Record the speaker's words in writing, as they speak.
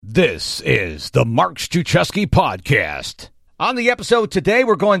This is the Mark Struczewski Podcast. On the episode today,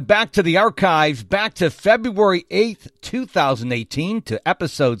 we're going back to the archives, back to February 8th, 2018, to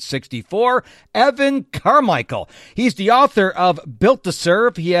episode 64, Evan Carmichael. He's the author of Built to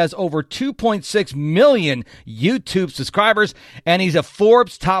Serve. He has over 2.6 million YouTube subscribers, and he's a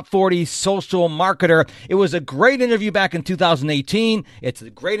Forbes Top 40 social marketer. It was a great interview back in 2018. It's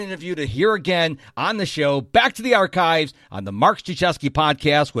a great interview to hear again on the show, back to the archives on the Mark Struczewski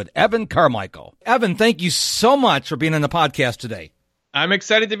Podcast with Evan Carmichael. Evan, thank you so much for being on the podcast today. I'm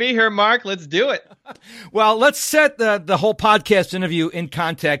excited to be here, Mark. Let's do it. Well, let's set the whole podcast interview in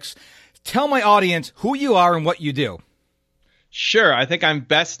context. Tell my audience who you are and what you do. Sure. I think I'm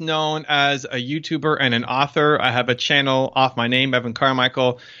best known as a YouTuber and an author. I have a channel off my name, Evan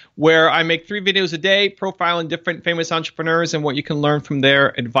Carmichael, where I make 3 videos a day profiling different famous entrepreneurs and what you can learn from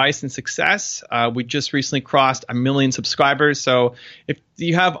their advice and success. We just recently crossed 1 million subscribers. So if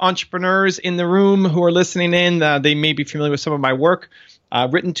you have entrepreneurs in the room who are listening in, they may be familiar with some of my work.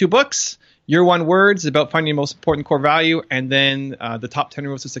 Written 2 books. Your One Words about finding your most important core value, and then the Top 10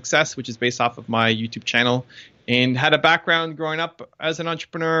 Rules of Success, which is based off of my YouTube channel. And had a background growing up as an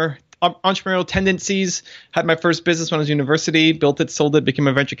entrepreneur, entrepreneurial tendencies, had my first business when I was in university, built it, sold it, became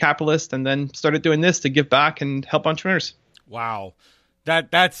a venture capitalist, and then started doing this to give back and help entrepreneurs. Wow.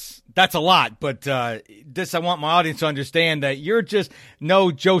 That's a lot, but I want my audience to understand that you're just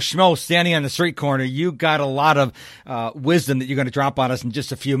no Joe Schmo standing on the street corner. You got a lot of wisdom that you're going to drop on us in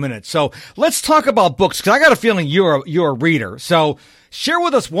just a few minutes. So let's talk about books, because I got a feeling you're a reader. So share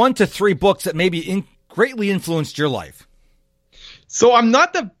with us 1 to 3 books that maybe greatly influenced your life. So I'm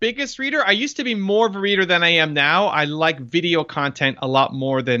not the biggest reader. I used to be more of a reader than I am now. I like video content a lot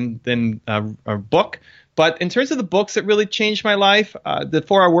more than a book. But in terms of the books that really changed my life, the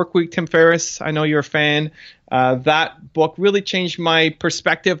 4-Hour Workweek, Tim Ferriss, I know you're a fan. That book really changed my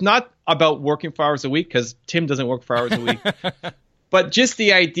perspective, not about working 4 hours a week, because Tim doesn't work 4 hours a week, but just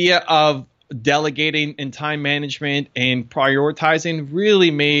the idea of delegating and time management and prioritizing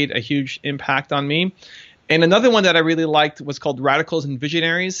really made a huge impact on me. And another one that I really liked was called Radicals and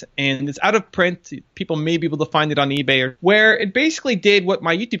Visionaries, and it's out of print. People may be able to find it on eBay, where it basically did what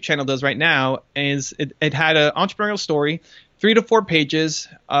my YouTube channel does right now. Is it had an entrepreneurial story, 3 to 4 pages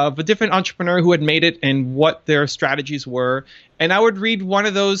of a different entrepreneur who had made it and what their strategies were. And I would read one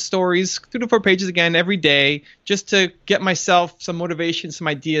of those stories, 3 to 4 pages again every day, just to get myself some motivation, some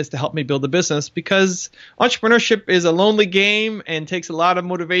ideas to help me build a business, because entrepreneurship is a lonely game and takes a lot of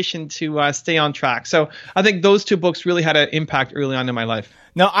motivation to stay on track. So I think those 2 books really had an impact early on in my life.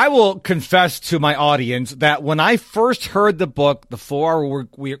 Now, I will confess to my audience that when I first heard the book, The 4-Hour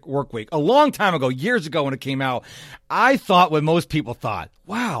Workweek, a long time ago, years ago when it came out, I thought what most people thought.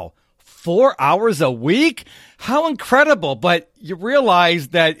 Wow, 4 hours a week? How incredible. But you realize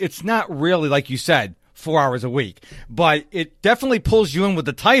that it's not really, like you said, 4 hours a week. But it definitely pulls you in with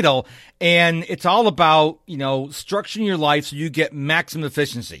the title, and it's all about, structuring your life so you get maximum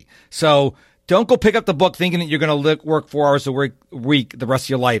efficiency. So don't go pick up the book thinking that you're going to work 4 hours a week the rest of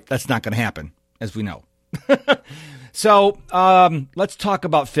your life. That's not going to happen, as we know. So let's talk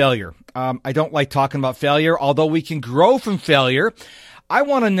about failure. I don't like talking about failure, although we can grow from failure. I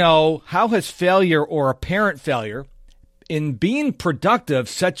want to know, how has failure or apparent failure in being productive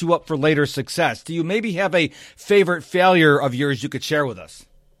set you up for later success? Do you maybe have a favorite failure of yours you could share with us?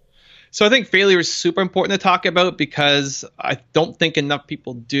 So I think failure is super important to talk about, because I don't think enough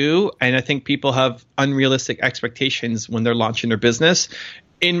people do. And I think people have unrealistic expectations when they're launching their business.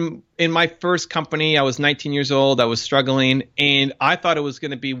 In my first company, I was 19 years old. I was struggling, and I thought it was going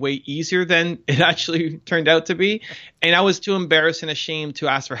to be way easier than it actually turned out to be. And I was too embarrassed and ashamed to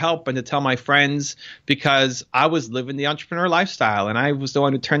ask for help and to tell my friends, because I was living the entrepreneur lifestyle, and I was the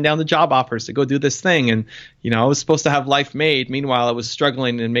one who turned down the job offers to go do this thing. And, I was supposed to have life made. Meanwhile, I was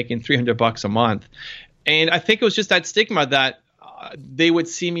struggling and making $300 a month. And I think it was just that stigma that they would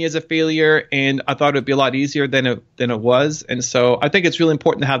see me as a failure, and I thought it would be a lot easier than it was. And so I think it's really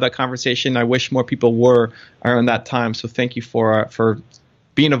important to have that conversation. I wish more people were around that time. So thank you for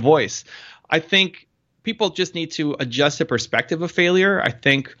being a voice. I think people just need to adjust the perspective of failure. I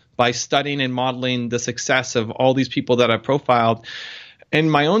think by studying and modeling the success of all these people that I profiled, in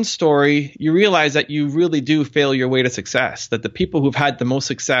my own story, you realize that you really do fail your way to success, that the people who've had the most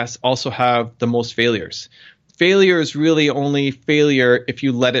success also have the most failures. Failure is really only failure if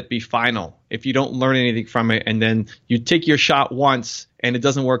you let it be final, if you don't learn anything from it, and then you take your shot once and it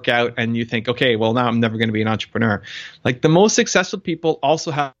doesn't work out and you think, okay, well, now I'm never going to be an entrepreneur. Like, the most successful people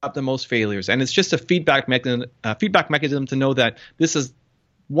also have the most failures. And it's just a feedback mechanism to know that this is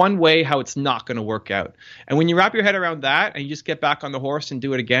one way how it's not going to work out. And when you wrap your head around that and you just get back on the horse and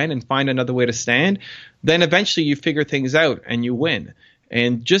do it again and find another way to stand, then eventually you figure things out and you win.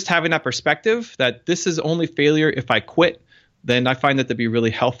 And just having that perspective that this is only failure if I quit, then I find that to be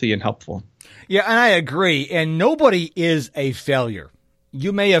really healthy and helpful. Yeah, and I agree. And nobody is a failure.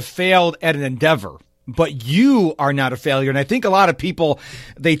 You may have failed at an endeavor, but you are not a failure. And I think a lot of people,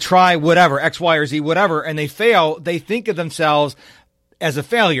 they try whatever, X, Y, or Z, whatever, and they fail. They think of themselves as a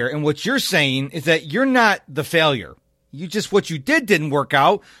failure. And what you're saying is that you're not the failure. You just, what you did didn't work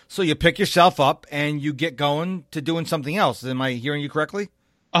out. So you pick yourself up and you get going to doing something else. Am I hearing you correctly?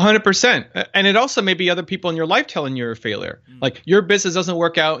 100%. And it also may be other people in your life telling you're a failure. Like your business doesn't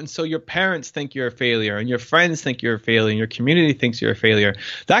work out, and so your parents think you're a failure, and your friends think you're a failure, and your community thinks you're a failure.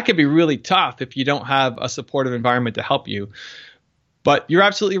 That could be really tough if you don't have a supportive environment to help you. But you're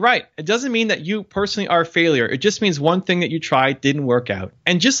absolutely right. It doesn't mean that you personally are a failure. It just means one thing that you tried didn't work out.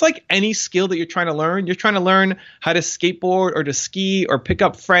 And just like any skill that you're trying to learn how to skateboard or to ski or pick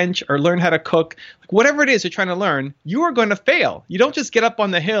up French or learn how to cook, like whatever it is you're trying to learn, you are going to fail. You don't just get up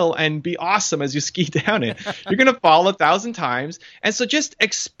on the hill and be awesome as you ski down it. You're going to fall 1,000 times. And so just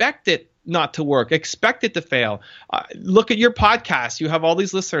expect it not to work. Expect it to fail. Look at your podcast. You have all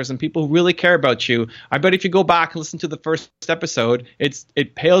these listeners and people who really care about you. I bet if you go back and listen to the first episode,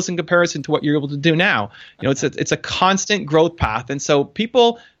 it pales in comparison to what you're able to do now. You know, it's a constant growth path. And so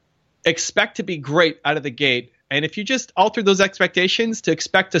people expect to be great out of the gate. And if you just alter those expectations to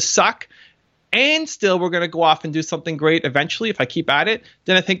expect to suck, and still we're going to go off and do something great eventually if I keep at it,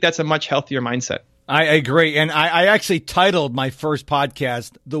 then I think that's a much healthier mindset. I agree. And I actually titled my first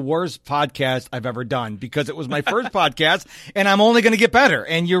podcast, The Worst Podcast I've Ever Done, because it was my first podcast and I'm only going to get better.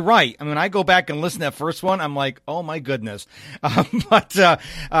 And you're right. I mean, I go back and listen to that first one, I'm like, oh my goodness.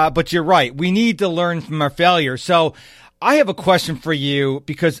 But you're right. We need to learn from our failures. So I have a question for you,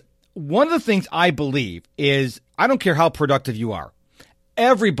 because one of the things I believe is I don't care how productive you are.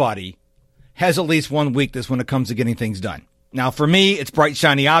 Everybody has at least one weakness when it comes to getting things done. Now, for me, it's bright,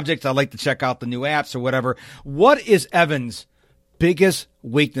 shiny objects. I like to check out the new apps or whatever. What is Evan's biggest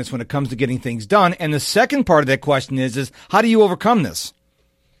weakness when it comes to getting things done? And the second part of that question is how do you overcome this?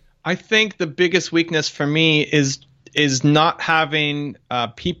 I think the biggest weakness for me is not having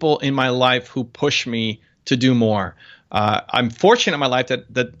people in my life who push me to do more. I'm fortunate in my life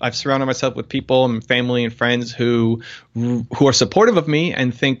that I've surrounded myself with people and family and friends who are supportive of me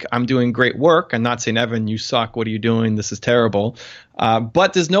and think I'm doing great work. I'm not saying, Evan, you suck. What are you doing? This is terrible.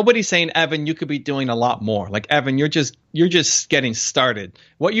 But there's nobody saying, Evan, you could be doing a lot more. Like, Evan, you're just getting started.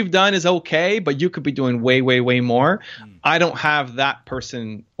 What you've done is okay, but you could be doing way, way, way more. I don't have that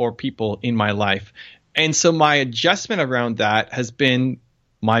person or people in my life. And so my adjustment around that has been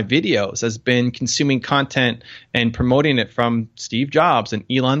my videos, has been consuming content and promoting it from Steve Jobs and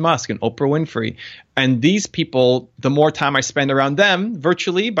Elon Musk and Oprah Winfrey. And these people, the more time I spend around them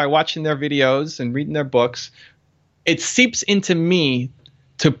virtually by watching their videos and reading their books, it seeps into me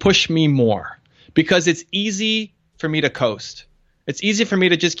to push me more, because it's easy for me to coast. It's easy for me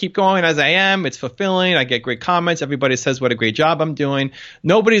to just keep going as I am. It's fulfilling. I get great comments. Everybody says what a great job I'm doing.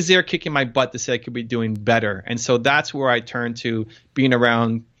 Nobody's there kicking my butt to say I could be doing better. And so that's where I turn to being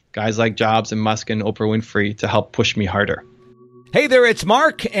around guys like Jobs and Musk and Oprah Winfrey to help push me harder. Hey there, it's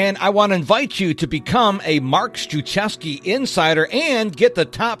Mark, and I want to invite you to become a Mark Struczewski Insider and get the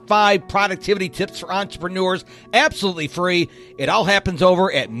top 5 productivity tips for entrepreneurs absolutely free. It all happens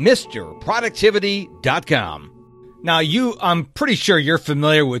over at MrProductivity.com. Now, I'm pretty sure you're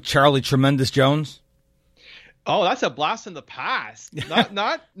familiar with Charlie Tremendous Jones. Oh, that's a blast in the past. Not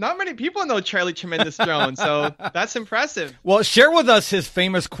many people know Charlie Tremendous Jones, so that's impressive. Well, share with us his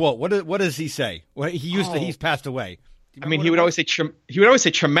famous quote. What does he say? He's passed away. I mean, he would always say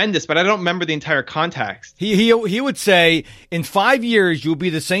tremendous, but I don't remember the entire context. He would say, in 5 years, you'll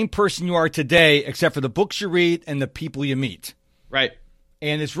be the same person you are today, except for the books you read and the people you meet. Right.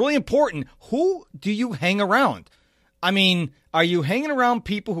 And it's really important. Who do you hang around? I mean, are you hanging around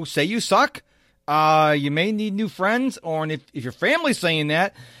people who say you suck? You may need new friends, or if your family's saying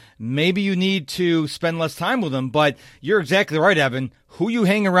that, maybe you need to spend less time with them. But you're exactly right, Evan. Who you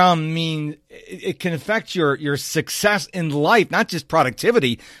hang around it can affect your success in life, not just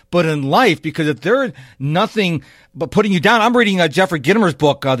productivity, but in life. Because if they're nothing but putting you down, I'm reading Jeffrey Gitomer's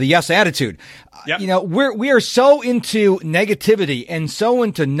book, The Yes Attitude. Yep. We are so into negativity and so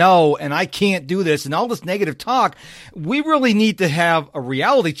into no, and I can't do this and all this negative talk. We really need to have a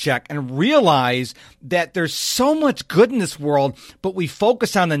reality check and realize that there's so much good in this world, but we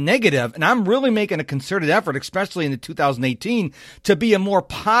focus on the negative. And I'm really making a concerted effort, especially in the 2018, to be a more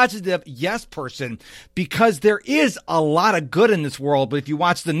positive yes person, because there is a lot of good in this world. But if you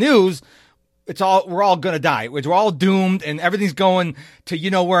watch the news, we're all going to die. We're all doomed and everything's going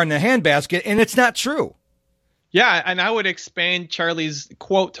to, where in the handbasket. And it's not true. Yeah, and I would expand Charlie's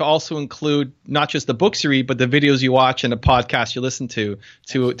quote to also include not just the books you read, but the videos you watch and the podcasts you listen to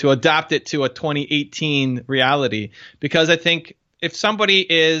adapt it to a 2018 reality. Because I think if somebody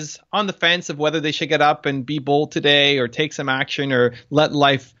is on the fence of whether they should get up and be bold today or take some action or let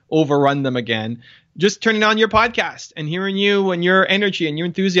life overrun them again, just turning on your podcast and hearing you and your energy and your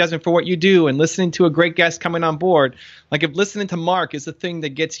enthusiasm for what you do and listening to a great guest coming on board. Like if listening to Mark is the thing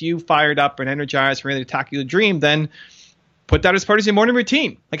that gets you fired up and energized, ready to tackle your dream, then put that as part of your morning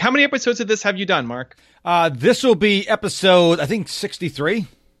routine. Like how many episodes of this have you done, Mark? This will be episode, I think, 63.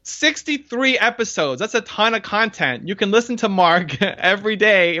 63 episodes. That's a ton of content. You can listen to Mark every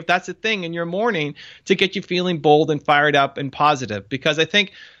day if that's a thing in your morning to get you feeling bold and fired up and positive. Because I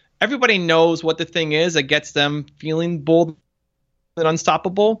think everybody knows what the thing is that gets them feeling bold and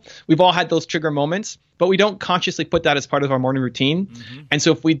unstoppable. We've all had those trigger moments, but we don't consciously put that as part of our morning routine. Mm-hmm. And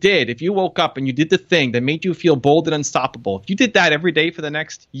so if you woke up and you did the thing that made you feel bold and unstoppable, if you did that every day for the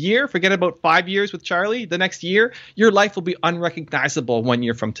next year, forget about 5 years with Charlie, the next year, your life will be unrecognizable 1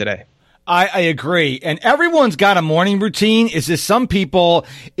 year from today. I agree. And everyone's got a morning routine. It's just some people,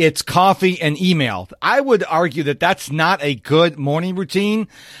 it's coffee and email. I would argue that that's not a good morning routine.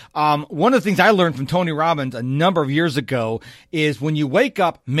 One of the things I learned from Tony Robbins a number of years ago is when you wake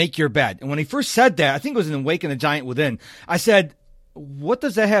up, make your bed. And when he first said that, I think it was in Awaken the Giant Within, I said, what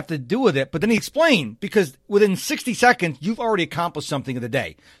does that have to do with it? But then he explained, because within 60 seconds, you've already accomplished something of the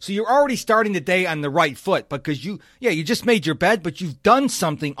day. So you're already starting the day on the right foot because you just made your bed, but you've done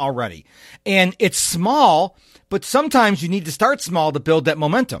something already. And it's small, but sometimes you need to start small to build that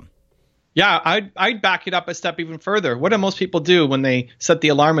momentum. Yeah, I'd back it up a step even further. What do most people do when they set the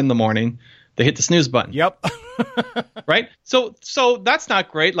alarm in the morning? They hit the snooze button. Yep. Right? So that's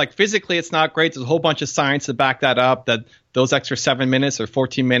not great. Like physically, it's not great. There's a whole bunch of science to back that up, that those extra 7 minutes or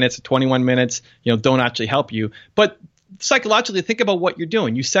 14 minutes or 21 minutes, don't actually help you. But psychologically, think about what you're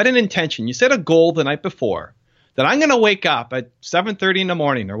doing. You set an intention. You set a goal the night before that I'm going to wake up at 7:30 in the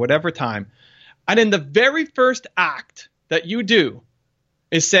morning or whatever time. And then the very first act that you do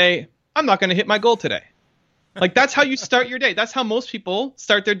is say, I'm not going to hit my goal today. Like that's how you start your day. That's how most people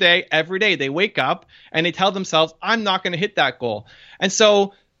start their day every day. They wake up and they tell themselves, I'm not going to hit that goal. And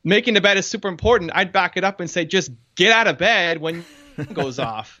so making the bed is super important. I'd back it up and say, just get out of bed when it goes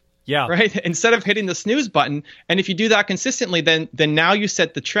off. Yeah. Right. Instead of hitting the snooze button. And if you do that consistently, then now you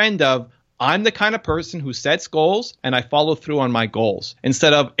set the trend of I'm the kind of person who sets goals and I follow through on my goals,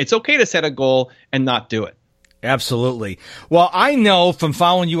 instead of it's okay to set a goal and not do it. Absolutely. Well, I know from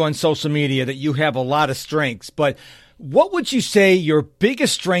following you on social media that you have a lot of strengths, but what would you say your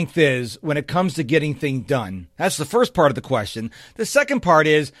biggest strength is when it comes to getting things done? That's the first part of the question. The second part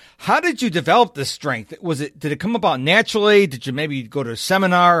is, how did you develop this strength? Did it come about naturally? Did you maybe go to a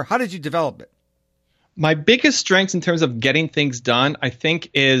seminar? How did you develop it? My biggest strengths in terms of getting things done, I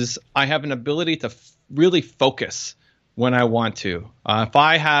think, is I have an ability to really focus when I want to. If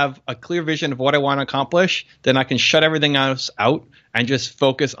I have a clear vision of what I want to accomplish, then I can shut everything else out and just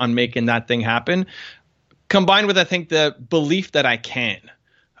focus on making that thing happen. Combined with, I think, the belief that I can.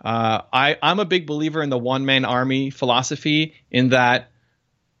 I'm a big believer in the one-man army philosophy, in that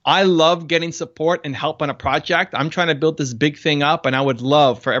I love getting support and help on a project. I'm trying to build this big thing up, and I would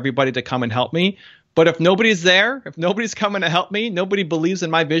love for everybody to come and help me. But if nobody's there, if nobody's coming to help me, nobody believes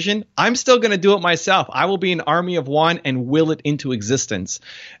in my vision, I'm still going to do it myself. I will be an army of one and will it into existence.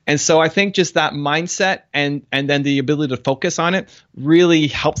 And so I think just that mindset and then the ability to focus on it really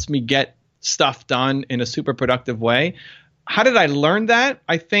helps me get stuff done in a super productive way. How did I learn that?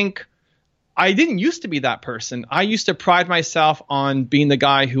 I think I didn't used to be that person. I used to pride myself on being the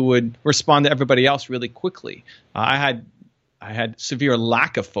guy who would respond to everybody else really quickly. I had severe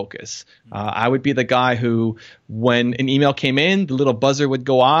lack of focus. I would be the guy who, when an email came in, the little buzzer would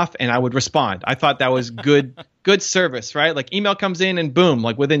go off and I would respond. I thought that was good service, right? Like email comes in and boom,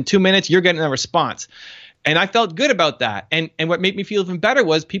 like within 2 minutes, you're getting a response. And I felt good about that. And what made me feel even better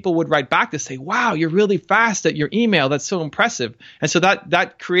was people would write back to say, wow, you're really fast at your email. That's so impressive. And so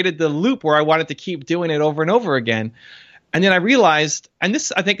that created the loop where I wanted to keep doing it over and over again. And then I realized, and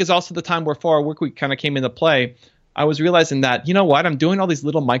this I think is also the time where 4-Hour Workweek kind of came into play, I was realizing that, you know what, I'm doing all these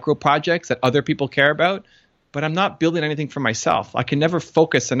little micro projects that other people care about, but I'm not building anything for myself. I can never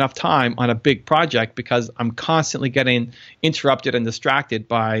focus enough time on a big project because I'm constantly getting interrupted and distracted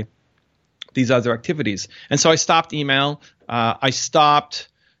by these other activities. And so I stopped email. I stopped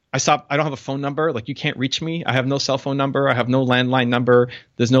I don't have a phone number. Like, you can't reach me. I have no cell phone number. I have no landline number.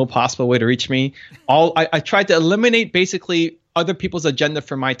 There's no possible way to reach me. I tried to eliminate basically other people's agenda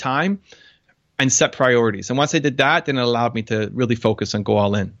for my time and set priorities. And once I did that, then it allowed me to really focus and go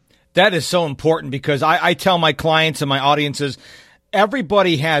all in. That is so important, because I tell my clients and my audiences,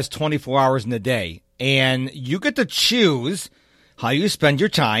 everybody has 24 hours in a day, and you get to choose how you spend your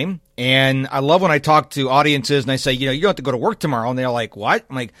time. And I love when I talk to audiences and I say, you don't have to go to work tomorrow. And they're like, what?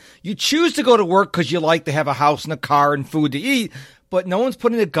 I'm like, you choose to go to work because you like to have a house and a car and food to eat, but no one's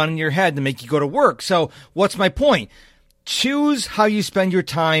putting a gun in your head to make you go to work. So what's my point? Choose how you spend your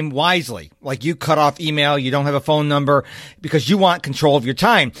time wisely. Like, you cut off email, you don't have a phone number because you want control of your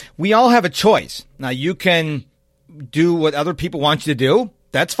time. We all have a choice. Now, you can do what other people want you to do.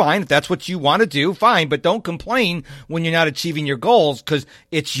 That's fine. If that's what you want to do, fine. But don't complain when you're not achieving your goals, because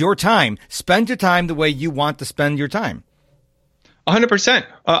it's your time. Spend your time the way you want to spend your time. 100%.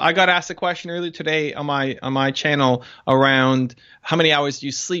 I got asked a question earlier today on my channel around how many hours do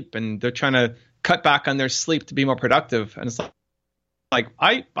you sleep, and they're trying to cut back on their sleep to be more productive. And it's like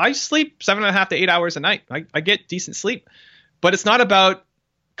I sleep 7.5 to 8 hours a night. I get decent sleep, but it's not about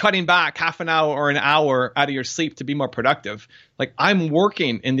cutting back half an hour or an hour out of your sleep to be more productive. Like, I'm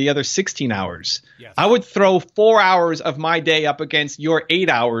working in the other 16 hours. Yes. I would throw 4 hours of my day up against your 8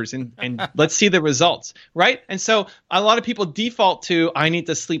 hours and let's see the results, right? And so a lot of people default to, I need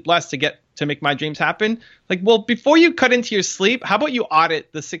to sleep less to make my dreams happen. Like, well, before you cut into your sleep, how about you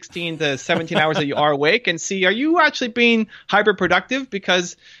audit the 16 to 17 hours that you are awake and see, are you actually being hyper productive?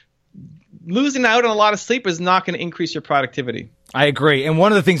 Because losing out on a lot of sleep is not going to increase your productivity. I agree. And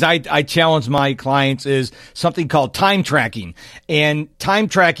one of the things I challenge my clients is something called time tracking. And time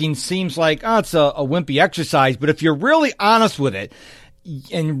tracking seems like, it's a wimpy exercise, but if you're really honest with it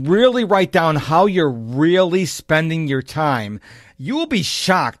and really write down how you're really spending your time, you will be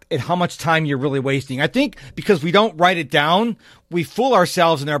shocked at how much time you're really wasting. I think because we don't write it down, we fool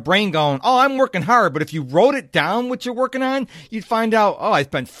ourselves in our brain going, I'm working hard. But if you wrote it down what you're working on, you'd find out, I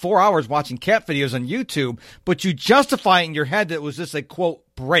spent 4 hours watching cat videos on YouTube. But you justify it in your head that it was just a, quote,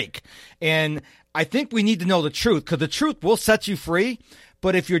 break. And I think we need to know the truth, because the truth will set you free.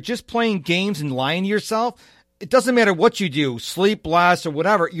 But if you're just playing games and lying to yourself, it doesn't matter what you do, sleep less or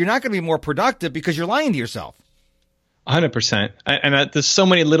whatever, you're not going to be more productive because you're lying to yourself. 100%. And there's so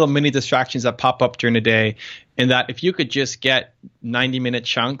many little mini distractions that pop up during the day, and that if you could just get 90-minute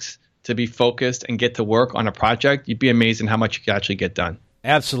chunks to be focused and get to work on a project, you'd be amazed at how much you could actually get done.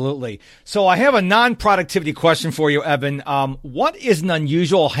 Absolutely. So I have a non-productivity question for you, Evan. What is an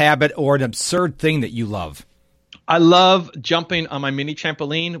unusual habit or an absurd thing that you love? I love jumping on my mini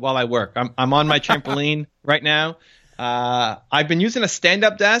trampoline while I work. I'm on my trampoline right now. I've been using a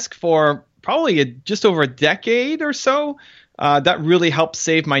stand-up desk for probably just over a decade or so. That really helped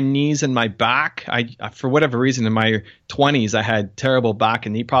save my knees and my back. For whatever reason, in my 20s, I had terrible back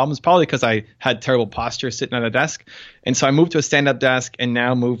and knee problems, probably because I had terrible posture sitting at a desk. And so I moved to a stand-up desk and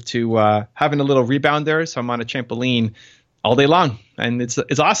now moved to having a little rebounder. So I'm on a trampoline all day long, and it's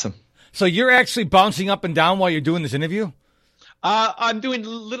awesome. So you're actually bouncing up and down while you're doing this interview? I'm doing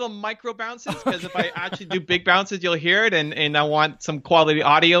little micro bounces, because if I actually do big bounces, you'll hear it, and I want some quality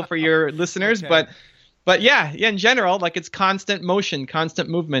audio for your listeners. Okay. But yeah, in general, like, it's constant motion, constant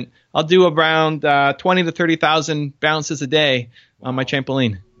movement. I'll do around 20 to 30,000 bounces a day on my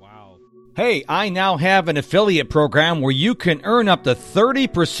trampoline. Hey, I now have an affiliate program where you can earn up to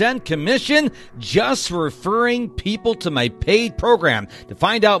 30% commission just for referring people to my paid program. To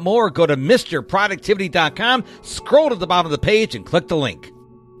find out more, go to MrProductivity.com, scroll to the bottom of the page, and click the link.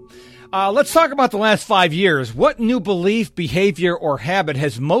 Let's talk about the last 5 years. What new belief, behavior, or habit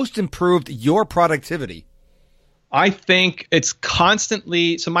has most improved your productivity? I think it's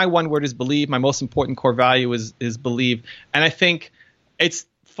constantly, so my one word is believe. My most important core value is believe. And I think it's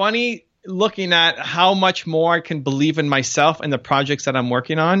funny looking at how much more I can believe in myself and the projects that I'm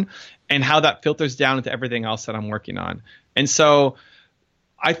working on, and how that filters down into everything else that I'm working on. And so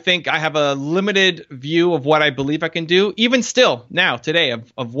I think I have a limited view of what I believe I can do, even still now, today,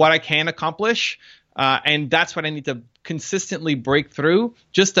 of what I can accomplish. And that's what I need to consistently break through,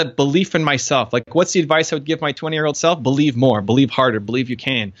 just that belief in myself. Like, what's the advice I would give my 20-year-old self? Believe more, believe harder, believe you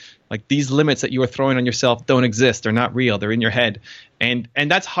can. Like, these limits that you are throwing on yourself don't exist. They're not real. They're in your head. And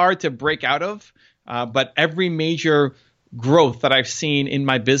that's hard to break out of. But every major growth that I've seen in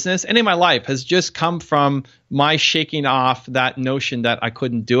my business and in my life has just come from my shaking off that notion that I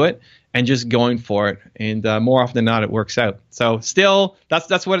couldn't do it and just going for it. And more often than not, it works out. So still,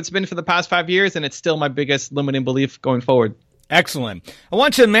 that's what it's been for the past 5 years, and it's still my biggest limiting belief going forward. Excellent. I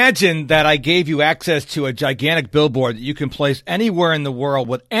want you to imagine that I gave you access to a gigantic billboard that you can place anywhere in the world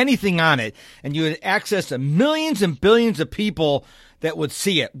with anything on it, and you had access to millions and billions of people that would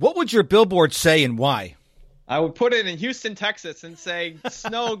see it. What would your billboard say and why? I would put it in Houston, Texas, and say,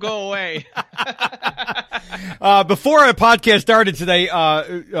 "Snow, go away." Before our podcast started today,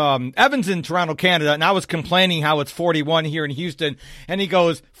 Evan's in Toronto, Canada, and I was complaining how it's 41 here in Houston, and he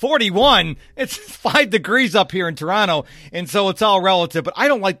goes, 41? It's 5 degrees up here in Toronto, and so it's all relative, but I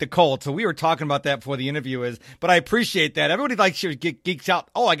don't like the cold, so we were talking about that before the interview but I appreciate that. Everybody likes to get geeks out.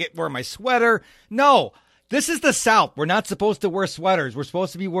 Oh, I get wear my sweater. No. This is the South. We're not supposed to wear sweaters. We're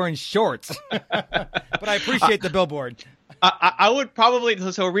supposed to be wearing shorts. But I appreciate the billboard. I would probably,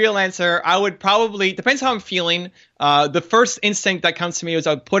 so real answer, I would probably, depends how I'm feeling. The first instinct that comes to me is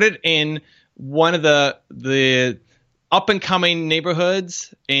I would put it in one of the up and coming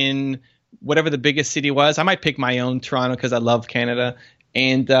neighborhoods in whatever the biggest city was. I might pick my own, Toronto, because I love Canada.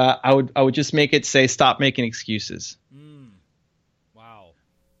 And I would just make it say, "Stop making excuses." Wow.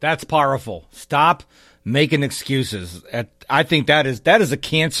 That's powerful. Stop making excuses. I think that is a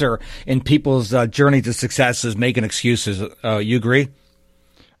cancer in people's journey to success, is making excuses. You agree?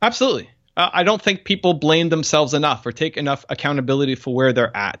 Absolutely. I don't think people blame themselves enough or take enough accountability for where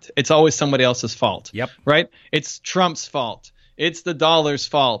they're at. It's always somebody else's fault. Yep. Right? It's Trump's fault. It's the dollar's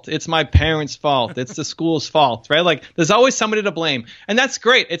fault. It's my parents' fault. It's the school's fault, right? Like, there's always somebody to blame. And that's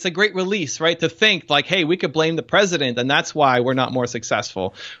great. It's a great release, right? To think like, hey, we could blame the president and that's why we're not more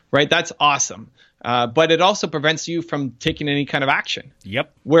successful, right? That's awesome. But it also prevents you from taking any kind of action.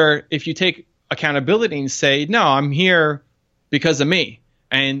 Yep. Where if you take accountability and say, no, I'm here because of me.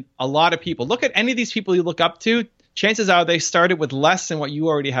 And a lot of people, look at any of these people you look up to, chances are they started with less than what you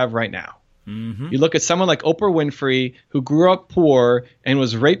already have right now. Mm-hmm. You look at someone like Oprah Winfrey, who grew up poor and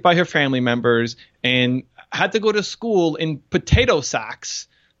was raped by her family members and had to go to school in potato sacks.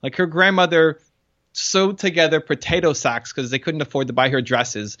 Like, her grandmother sewed together potato sacks because they couldn't afford to buy her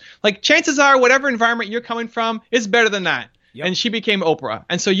dresses. Like, chances are whatever environment you're coming from is better than that. Yep. And she became Oprah.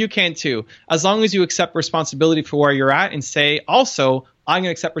 And so you can too, as long as you accept responsibility for where you're at and say, also, I'm going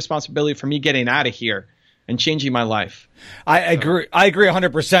to accept responsibility for me getting out of here and changing my life. I agree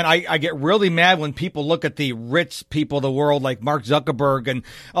 100%. I get really mad when people look at the rich people of the world like Mark Zuckerberg and,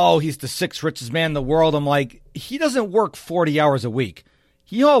 oh, he's the 6th richest man in the world. I'm like, he doesn't work 40 hours a week.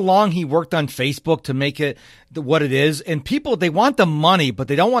 You know how long he worked on Facebook to make it what it is? And people, they want the money, but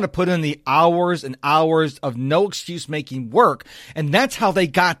they don't want to put in the hours and hours of no excuse making work. And that's how they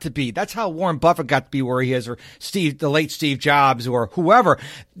got to be. That's how Warren Buffett got to be where he is, or the late Steve Jobs, or whoever.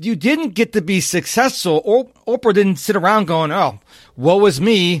 You didn't get to be successful. Oprah didn't sit around going, oh, woe is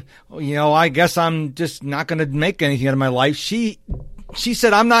me. You know, I guess I'm just not going to make anything out of my life. She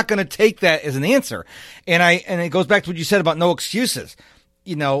said, I'm not going to take that as an answer. And it goes back to what you said about no excuses.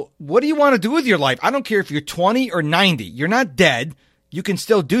 You know, what do you want to do with your life? I don't care if you're 20 or 90. You're not dead. You can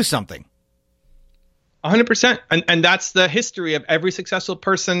still do something. 100%. And that's the history of every successful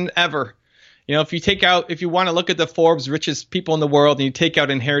person ever. You know, if you want to look at the Forbes richest people in the world and you take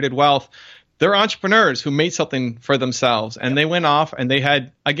out inherited wealth, they're entrepreneurs who made something for themselves. And they went off and they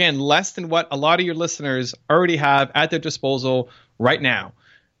had, again, less than what a lot of your listeners already have at their disposal right now.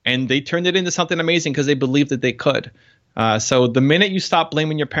 And they turned it into something amazing because they believed that they could. So the minute you stop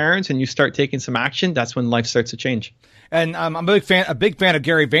blaming your parents and you start taking some action, that's when life starts to change. And I'm a big fan of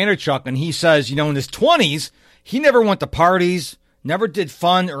Gary Vaynerchuk, and he says, you know, in his 20s, he never went to parties, never did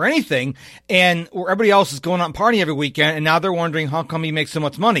fun or anything, and where everybody else is going out and partying every weekend, and now they're wondering how come he makes so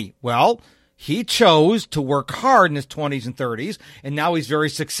much money. Well, he chose to work hard in his 20s and 30s, and now he's very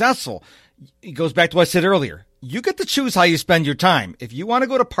successful. It goes back to what I said earlier. You get to choose how you spend your time. If you want to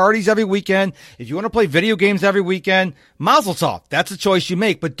go to parties every weekend, if you want to play video games every weekend, mazel tov. That's a choice you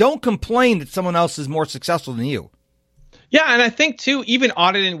make. But don't complain that someone else is more successful than you. Yeah, and I think, too, even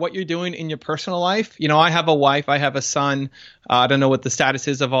auditing what you're doing in your personal life. You know, I have a wife. I have a son. I don't know what the status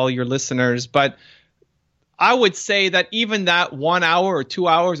is of all your listeners. But I would say that even that 1 hour or 2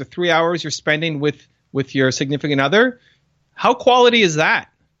 hours or 3 hours you're spending with your significant other, how quality is that?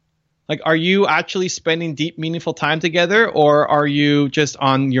 Like, are you actually spending deep, meaningful time together, or are you just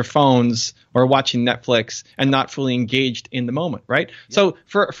on your phones or watching Netflix and not fully engaged in the moment, right? Yeah. So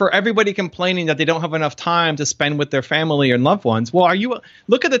for everybody complaining that they don't have enough time to spend with their family and loved ones, well,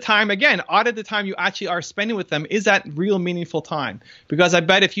 look at the time again, audit the time you actually are spending with them. Is that real meaningful time? Because I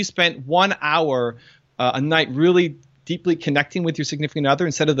bet if you spent 1 hour a night really deeply connecting with your significant other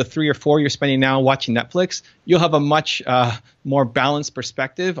instead of the 3 or 4 you're spending now watching Netflix, you'll have a much more balanced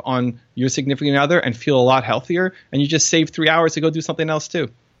perspective on your significant other and feel a lot healthier. And you just save 3 hours to go do something else too.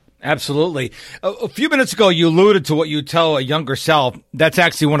 Absolutely. A few minutes ago, you alluded to what you tell a younger self. That's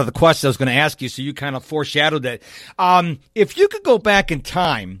actually one of the questions I was going to ask you, so you kind of foreshadowed it. If you could go back in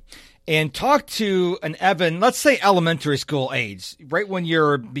time and talk to an Evan, let's say elementary school age, right when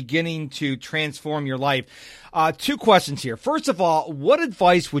you're beginning to transform your life, two questions here. First of all, what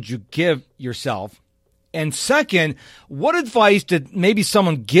advice would you give yourself? And second, what advice did maybe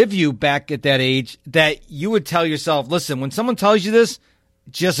someone give you back at that age that you would tell yourself, listen, when someone tells you this,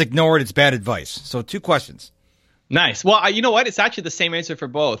 just ignore it. It's bad advice. So 2 questions. Nice. Well, you know what? It's actually the same answer for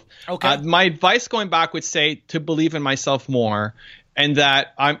both. Okay. My advice going back would say to believe in myself more, and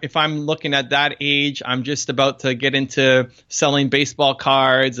that if I'm looking at that age, I'm just about to get into selling baseball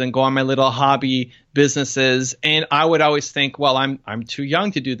cards and go on my little hobby businesses. And I would always think, well, I'm too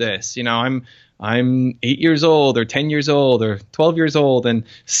young to do this. You know, I'm 8 years old or 10 years old or 12 years old and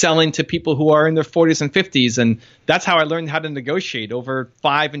selling to people who are in their 40s and 50s. And that's how I learned how to negotiate over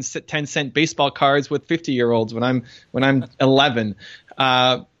 5 and 10 cent baseball cards with 50-year-olds when I'm 11.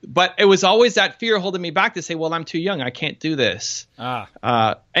 But it was always that fear holding me back to say, well, I'm too young. I can't do this.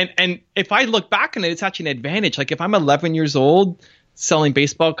 And if I look back on it, it's actually an advantage. Like if I'm 11 years old selling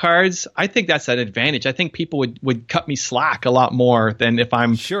baseball cards, I think that's an advantage. I think people would cut me slack a lot more than if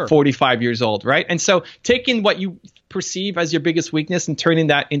I'm 45 years old, right? And so taking what you perceive as your biggest weakness and turning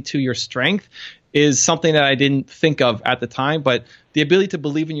that into your strength is something that I didn't think of at the time, but the ability to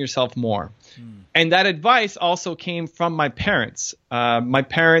believe in yourself more. And that advice also came from my parents. My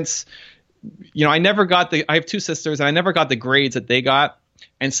parents, you know, I have 2 sisters, and I never got the grades that they got.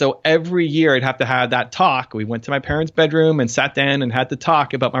 And so every year I'd have to have that talk. We went to my parents' bedroom and sat down and had to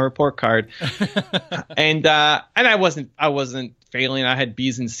talk about my report card. and I wasn't failing. I had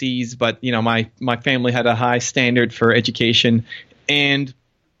B's and C's, but you know, my family had a high standard for education. And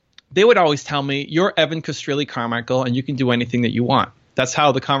they would always tell me, you're Evan Castrilli Carmichael, and you can do anything that you want. That's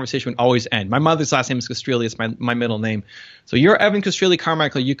how the conversation would always end. My mother's last name is Castrilli. It's my middle name. So you're Evan Castrilli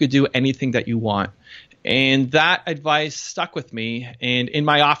Carmichael. You could do anything that you want. And that advice stuck with me. And in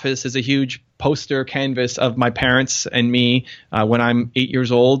my office is a huge poster canvas of my parents and me when I'm 8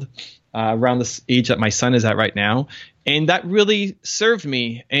 years old, around the age that my son is at right now. And that really served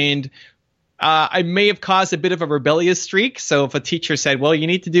me. And I may have caused a bit of a rebellious streak. So if a teacher said, well, you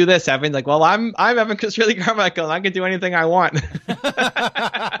need to do this, Evan, like, well, I'm Evan Castrilli Carmichael, and I can do anything I want.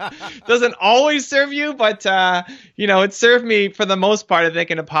 Doesn't always serve you, but, you know, it served me for the most part, I think,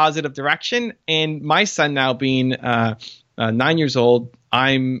 in a positive direction. And my son now being 9 years old,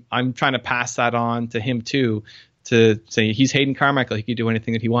 I'm trying to pass that on to him too, to say he's Hayden Carmichael. He can do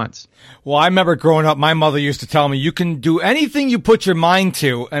anything that he wants. Well, I remember growing up, my mother used to tell me, you can do anything you put your mind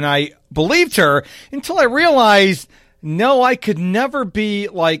to. And I believed her until I realized, no, I could never be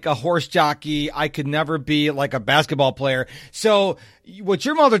like a horse jockey. I could never be like a basketball player. So what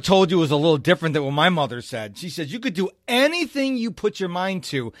your mother told you was a little different than what my mother said. She said you could do anything you put your mind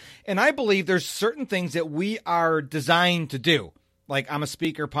to. And I believe there's certain things that we are designed to do. Like I'm a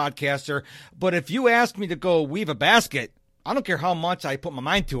speaker, podcaster, but if you ask me to go weave a basket, I don't care how much I put my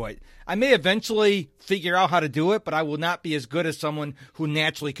mind to it. I may eventually figure out how to do it, but I will not be as good as someone who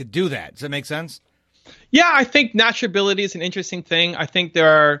naturally could do that. Does that make sense? Yeah, I think natural ability is an interesting thing. I think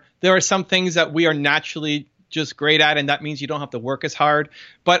there are some things that we are naturally just great at, and that means you don't have to work as hard.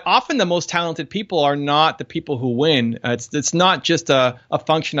 But often the most talented people are not the people who win. It's not just a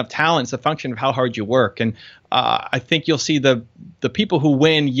function of talent. It's a function of how hard you work. And I think you'll see the people who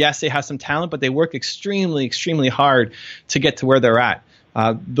win, yes, they have some talent, but they work extremely, extremely hard to get to where they're at.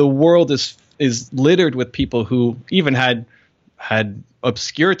 The world is littered with people who even had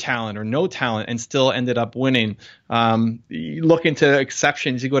obscure talent or no talent and still ended up winning. You look into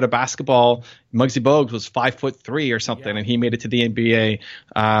exceptions. You go to basketball. Muggsy Bogues was 5'3" or something, and he made it to the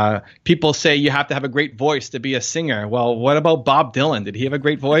NBA. People say you have to have a great voice to be a singer. Well, what about Bob Dylan? Did he have a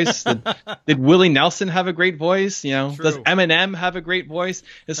great voice? Did Willie Nelson have a great voice? You know, does Eminem have a great voice?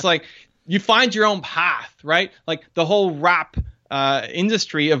 It's like you find your own path, right? Like the whole rap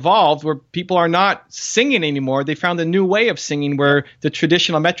industry evolved where people are not singing anymore. They found a new way of singing where the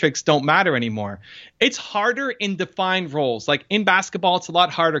traditional metrics don't matter anymore. It's harder in defined roles. Like in basketball, it's a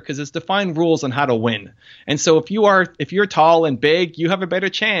lot harder because it's defined rules on how to win. And so if you're tall and big, you have a better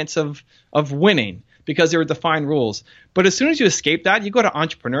chance of winning because there are defined rules. But as soon as you escape that, you go to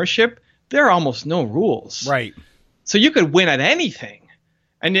entrepreneurship, there are almost no rules. Right. So you could win at anything.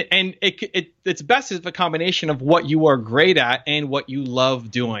 And it's best as a combination of what you are great at and what you love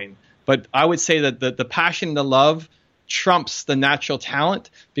doing. But I would say that the passion and the love trumps the natural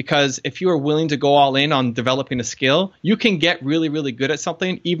talent, because if you are willing to go all in on developing a skill, you can get really, really good at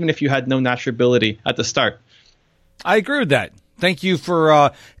something, even if you had no natural ability at the start. I agree with that. Thank you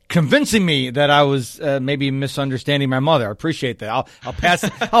for convincing me that I was maybe misunderstanding my mother. I appreciate that. I'll pass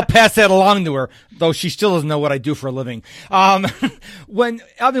that along to her, though she still doesn't know what I do for a living. When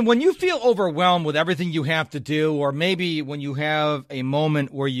you feel overwhelmed with everything you have to do, or maybe when you have a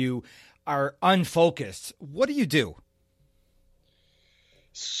moment where you are unfocused, what do you do?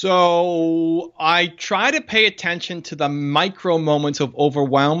 So I try to pay attention to the micro moments of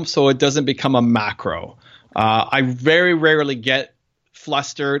overwhelm so it doesn't become a macro. I very rarely get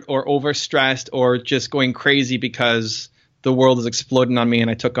flustered or overstressed or just going crazy because the world is exploding on me and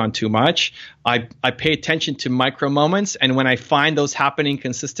I took on too much. I pay attention to micro moments, and when I find those happening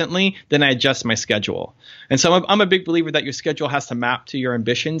consistently, then I adjust my schedule. And so I'm a big believer that your schedule has to map to your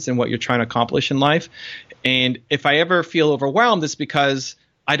ambitions and what you're trying to accomplish in life. And if I ever feel overwhelmed, it's because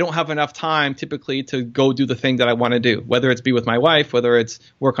I don't have enough time typically to go do the thing that I want to do, whether it's be with my wife, whether it's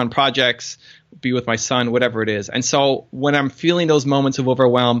work on projects, be with my son, whatever it is. And so when I'm feeling those moments of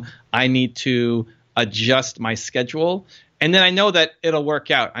overwhelm, I need to adjust my schedule. And then I know that it'll work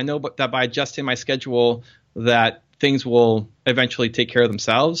out. I know that by adjusting my schedule that things will eventually take care of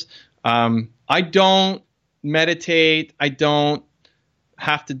themselves. I don't meditate. I don't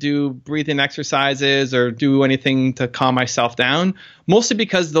have to do breathing exercises or do anything to calm myself down, mostly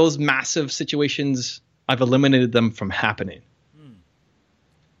because those massive situations, I've eliminated them from happening.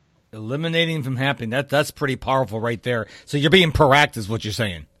 Eliminating from happening. That's pretty powerful right there. So you're being proactive is what you're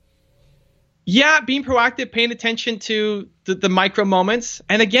saying. Yeah, being proactive, paying attention to the micro moments.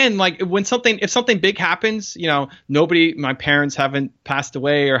 And again, like if something big happens, my parents haven't passed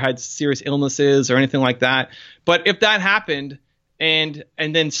away or had serious illnesses or anything like that. But if that happened and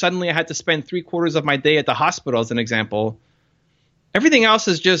then suddenly I had to spend 3/4 of my day at the hospital, as an example, everything else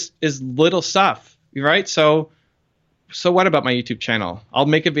is little stuff, right? So what about my YouTube channel? I'll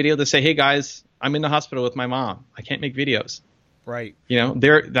make a video to say, hey guys, I'm in the hospital with my mom. I can't make videos. Right.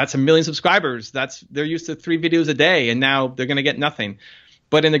 That's 1 million subscribers. They're used to 3 videos a day, and now they're going to get nothing.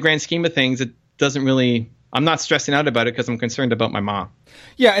 But in the grand scheme of things, it doesn't really, I'm not stressing out about it because I'm concerned about my mom.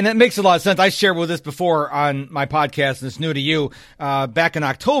 Yeah, and that makes a lot of sense. I shared with this before on my podcast, and it's new to you. Back in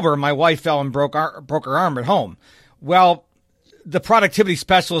October, my wife fell and broke her arm at home. Well, the productivity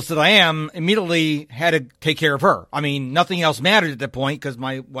specialist that I am immediately had to take care of her. I mean, nothing else mattered at that point because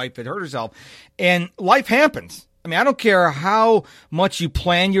my wife had hurt herself. And life happens. I mean, I don't care how much you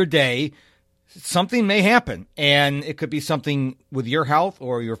plan your day, something may happen. And it could be something with your health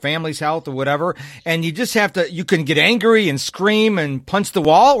or your family's health or whatever. And you just have to, you can get angry and scream and punch the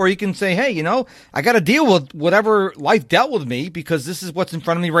wall, or you can say, hey, I got to deal with whatever life dealt with me because this is what's in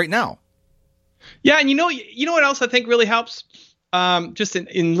front of me right now. Yeah. And you know what else I think really helps? Just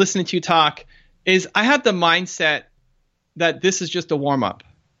in listening to you talk, is I have the mindset that this is just a warm up.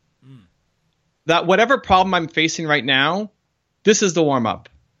 That whatever problem I'm facing right now, this is the warm up.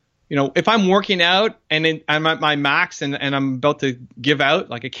 If I'm working out and I'm at my max and I'm about to give out,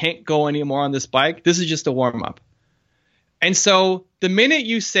 like I can't go anymore on this bike, this is just a warm up. And so the minute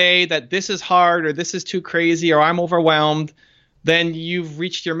you say that this is hard or this is too crazy or I'm overwhelmed, then you've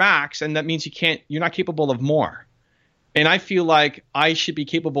reached your max, and that means you're not capable of more. And I feel like I should be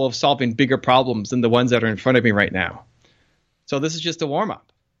capable of solving bigger problems than the ones that are in front of me right now. So this is just a warm up.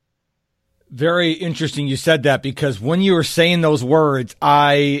 Very interesting you said that, because when you were saying those words,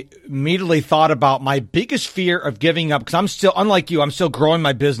 I immediately thought about my biggest fear of giving up, because I'm still, unlike you, I'm still growing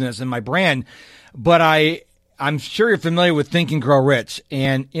my business and my brand, but I'm sure you're familiar with Think and Grow Rich.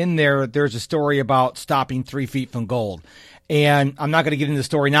 And in there's a story about stopping 3 feet from gold. And I'm not going to get into the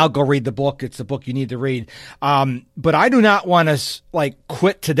story now. Go read the book. It's a book you need to read. But I do not want to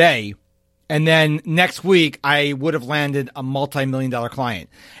quit today, and then next week I would have landed a multi-million-dollar client.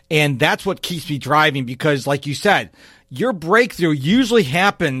 And that's what keeps me driving, because like you said, your breakthrough usually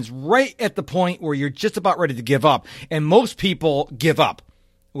happens right at the point where you're just about ready to give up. And most people give up.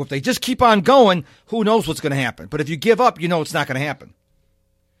 Well, if they just keep on going, who knows what's going to happen? But if you give up, it's not going to happen.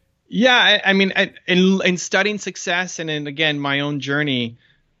 Yeah, I mean, in studying success and in, again, my own journey,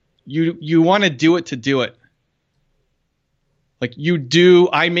 you want to do it to do it. Like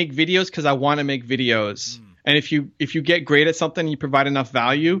I make videos because I want to make videos. And if you get great at something, you provide enough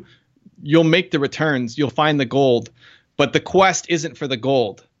value, you'll make the returns, you'll find the gold. But the quest isn't for the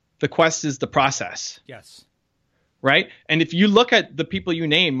gold. The quest is the process. Yes. Right? And if you look at the people you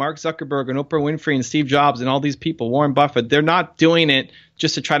name, Mark Zuckerberg and Oprah Winfrey and Steve Jobs and all these people, Warren Buffett, they're not doing it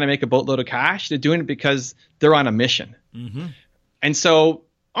just to try to make a boatload of cash. They're doing it because they're on a mission. Mm-hmm. And so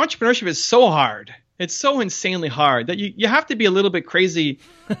entrepreneurship is so hard. It's so insanely hard that you have to be a little bit crazy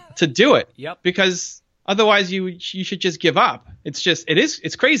to do it. Yep. Because otherwise you should just give up.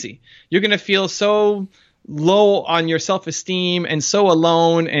 It's crazy. You're going to feel so low on your self-esteem and so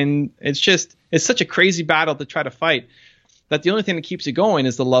alone. And it's such a crazy battle to try to fight that the only thing that keeps you going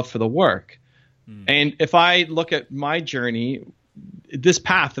is the love for the work. And if I look at my journey, this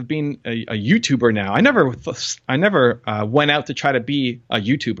path of being a YouTuber now, I never went out to try to be a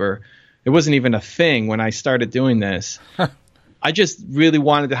YouTuber. It wasn't even a thing when I started doing this. I just really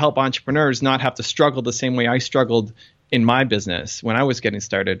wanted to help entrepreneurs not have to struggle the same way I struggled in my business when I was getting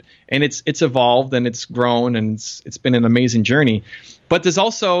started. And it's evolved and it's grown and it's been an amazing journey. But there's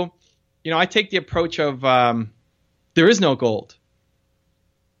also, I take the approach of there is no gold.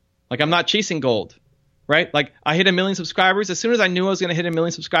 Like, I'm not chasing gold, right? Like, I hit 1 million subscribers. As soon as I knew I was going to hit 1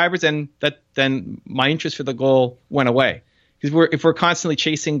 million subscribers, then my interest for the goal went away. Because if we're constantly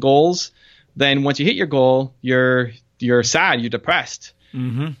chasing goals, then once you hit your goal, you're sad, you're depressed.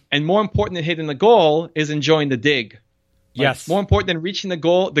 Mm-hmm. And more important than hitting the goal is enjoying the dig. Yes. More important than reaching the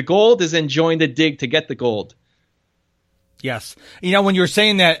gold is enjoying the dig to get the gold. Yes. When you were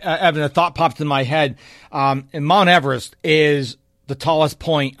saying that, Evan, a thought popped in my head. And Mount Everest is the tallest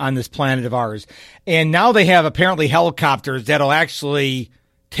point on this planet of ours. And now they have apparently helicopters that'll actually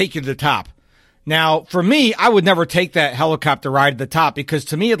take you to the top. Now, for me, I would never take that helicopter ride to the top because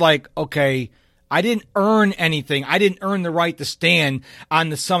to me, it's like, okay, I didn't earn anything. I didn't earn the right to stand on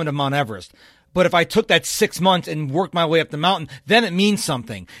the summit of Mount Everest. But if I took that 6 months and worked my way up the mountain, then it means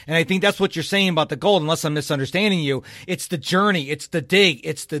something. And I think that's what you're saying about the gold, unless I'm misunderstanding you. It's the journey. It's the dig.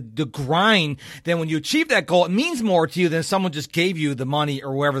 It's the grind. Then when you achieve that goal, it means more to you than someone just gave you the money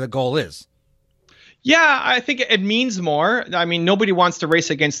or wherever the goal is. Yeah, I think it means more. I mean, nobody wants to race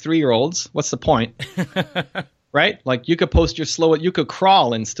against 3-year-olds. What's the point? Right? Like, you could post you could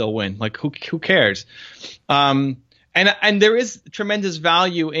crawl and still win. Like, who cares? And there is tremendous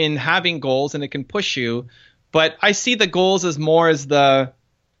value in having goals, and it can push you. But I see the goals as more as the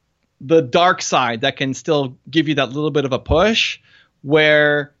dark side that can still give you that little bit of a push,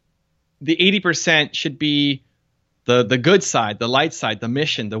 where the 80% should be the good side, the light side, the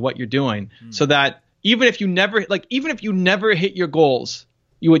mission, the what you're doing, so that even if you never hit your goals,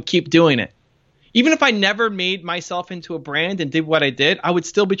 you would keep doing it. Even if I never made myself into a brand and did what I did, I would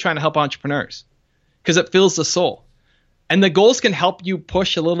still be trying to help entrepreneurs because it fills the soul. And the goals can help you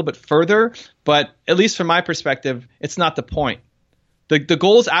push a little bit further, but at least from my perspective, it's not the point. The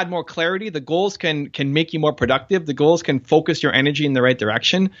goals add more clarity. The goals can make you more productive. The goals can focus your energy in the right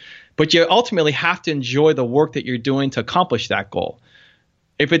direction, but you ultimately have to enjoy the work that you're doing to accomplish that goal.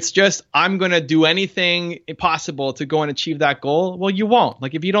 If it's just, I'm going to do anything possible to go and achieve that goal, well, you won't.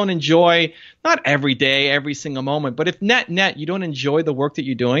 Like, if you don't enjoy, not every day, every single moment, but if net, you don't enjoy the work that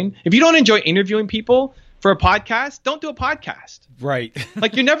you're doing, if you don't enjoy interviewing people for a podcast, don't do a podcast. Right.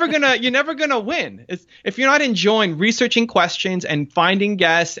 Like, you're never gonna win. If you're not enjoying researching questions and finding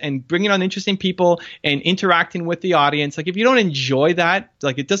guests and bringing on interesting people and interacting with the audience, like, if you don't enjoy that,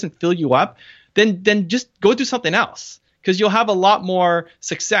 like, it doesn't fill you up, then just go do something else. Because you'll have a lot more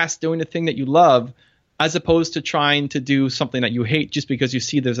success doing the thing that you love as opposed to trying to do something that you hate just because you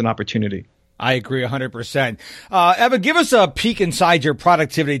see there's an opportunity. I agree 100%. Evan, give us a peek inside your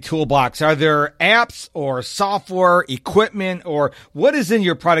productivity toolbox. Are there apps or software, equipment, or what is in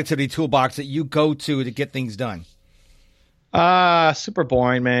your productivity toolbox that you go to get things done? Super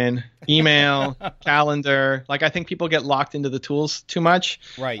boring, man. Email, calendar. Like, I think people get locked into the tools too much.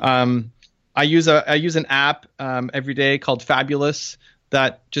 Right. I use an app every day called Fabulous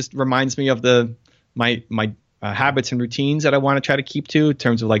that just reminds me of my habits and routines that I want to try to keep to in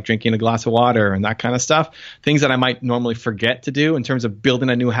terms of, like, drinking a glass of water and that kind of stuff. Things that I might normally forget to do in terms of building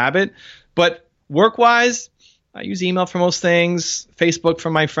a new habit. But work-wise, I use email for most things, Facebook for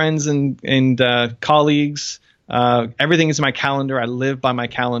my friends and colleagues. Everything is my calendar. I live by my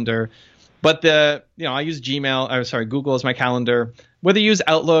calendar. But I use Google as my calendar. Whether you use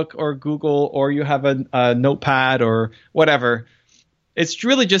Outlook or Google or you have a notepad or whatever, it's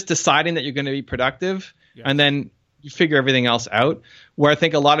really just deciding that you're going to be productive, and then you figure everything else out. Where I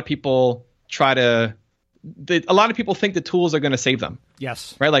think a lot of people think the tools are going to save them.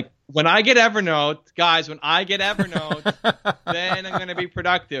 Yes. Right? Like, when I get Evernote, then I'm going to be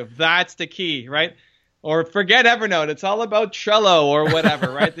productive. That's the key, right? Or forget Evernote. It's all about Trello or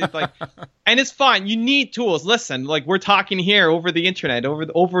whatever, right? It's like, and it's fine. You need tools. Listen, like, we're talking here over the internet,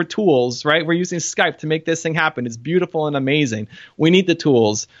 over tools, right? We're using Skype to make this thing happen. It's beautiful and amazing. We need the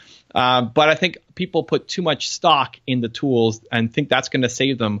tools. But I think people put too much stock in the tools and think that's going to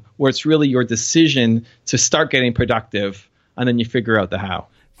save them, where it's really your decision to start getting productive, and then you figure out the how.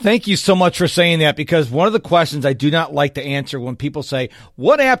 Thank you so much for saying that, because one of the questions I do not like to answer when people say,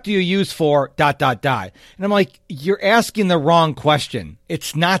 what app do you use for ... And I'm like, you're asking the wrong question.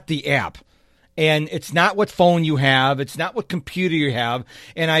 It's not the app. And it's not what phone you have. It's not what computer you have.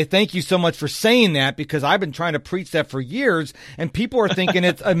 And I thank you so much for saying that, because I've been trying to preach that for years, and people are thinking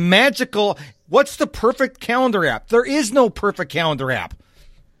it's a magical, what's the perfect calendar app? There is no perfect calendar app.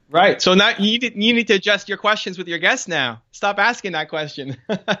 Right. So now you need to adjust your questions with your guests now. Stop asking that question.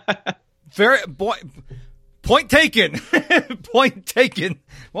 Point taken. Point taken.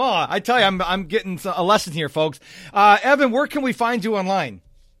 Well, I tell you, I'm getting a lesson here, folks. Evan, where can we find you online?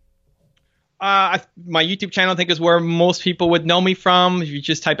 My YouTube channel, I think, is where most people would know me from. If you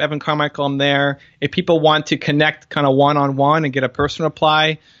just type Evan Carmichael, I'm there. If people want to connect kind of one-on-one and get a personal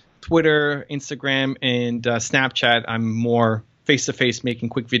reply, Twitter, Instagram, and Snapchat, I'm more face-to-face making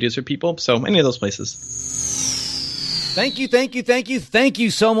quick videos for people. So any of those places. Thank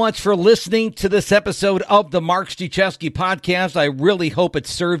you so much for listening to this episode of the Mark Struczewski podcast. I really hope it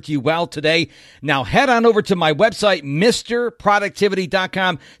served you well today. Now head on over to my website,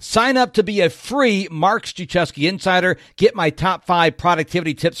 MrProductivity.com. Sign up to be a free Mark Struczewski Insider. Get my top 5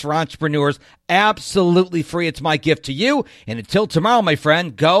 productivity tips for entrepreneurs. Absolutely free. It's my gift to you. And until tomorrow, my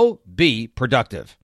friend, go be productive.